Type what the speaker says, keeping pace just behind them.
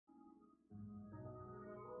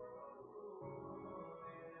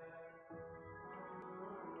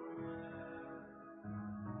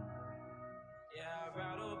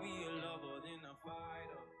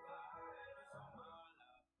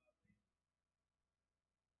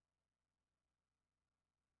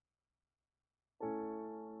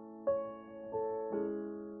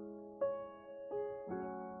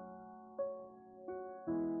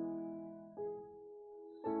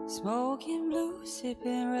Smoking blue,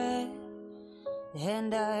 sipping red,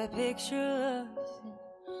 and I picture us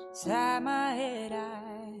inside my head.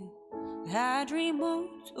 I dream on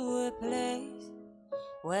to a place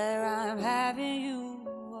where I'm having you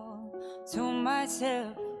all to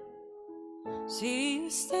myself. See you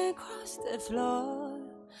stand across the floor.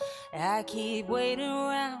 I keep waiting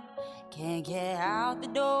around, can't get out the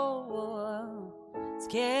door. It's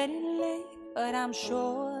getting late, but I'm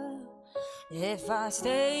sure if I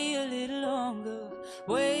stay a little longer,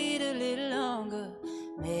 wait a little longer,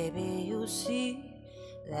 maybe you'll see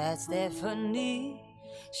that Stephanie,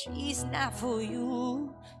 she's not for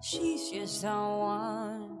you. She's just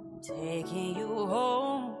someone taking you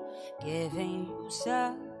home, giving you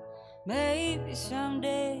some. Maybe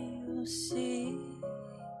someday you'll see.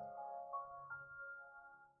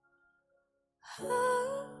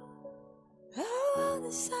 Oh, all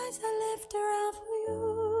the signs I left around for you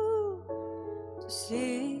to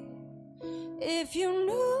see. If you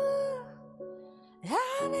knew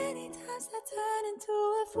how many times I turned into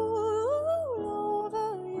a fool over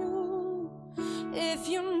you. If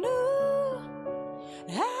you knew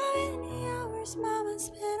how many hours Mama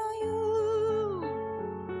spent on you.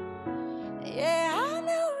 Yeah, I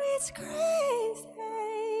know it's crazy.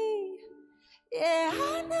 Yeah,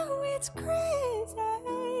 I know it's crazy.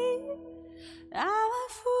 I'm a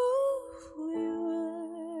fool for you.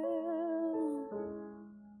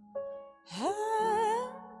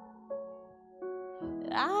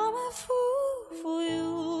 I'm a fool for you.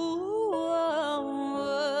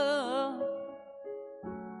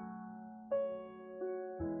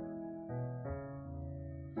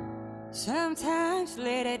 Sometimes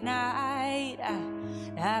late at night,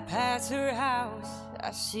 I pass her house.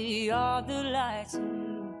 I see all the lights,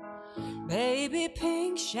 baby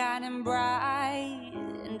pink shining bright,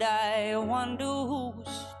 and I wonder who's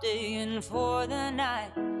staying for the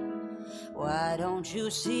night. Why don't you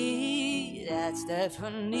see that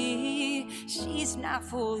Stephanie, she's not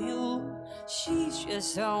for you. She's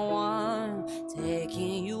just someone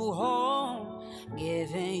taking you home,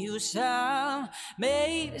 giving you some.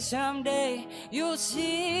 Maybe someday you'll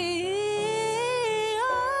see.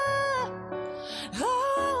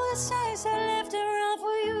 All the signs I left around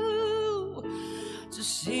for you to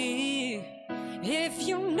see. If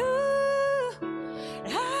you knew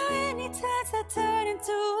how many times I turned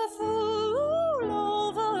into a fool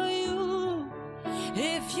over you.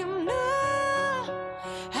 If you knew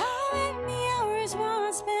how many hours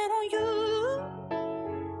Mama spent on you.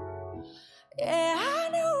 Yeah, I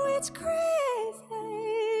know it's crazy.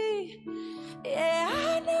 Yeah,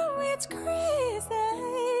 I know it's crazy.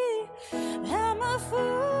 I'm a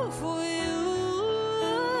fool for you.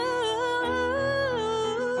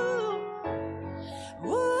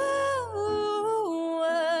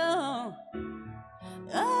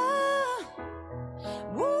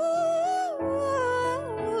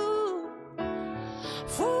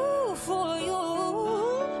 Fool for you.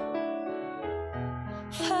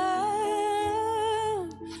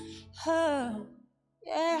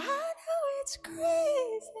 Yeah, I know it's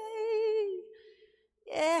crazy.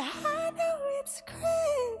 Yeah, I know it's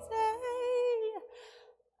crazy.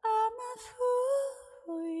 I'm a fool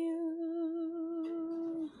for you.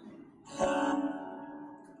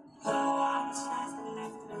 I'm just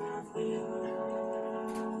left around for you.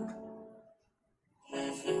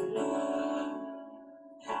 If you know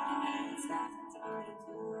how many times I turned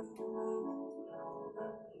into a fool over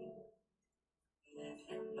you. If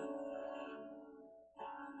you know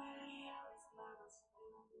how many hours Mama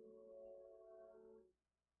spent on you.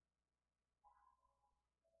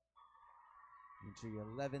 Entry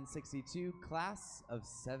 1162, class of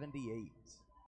 78.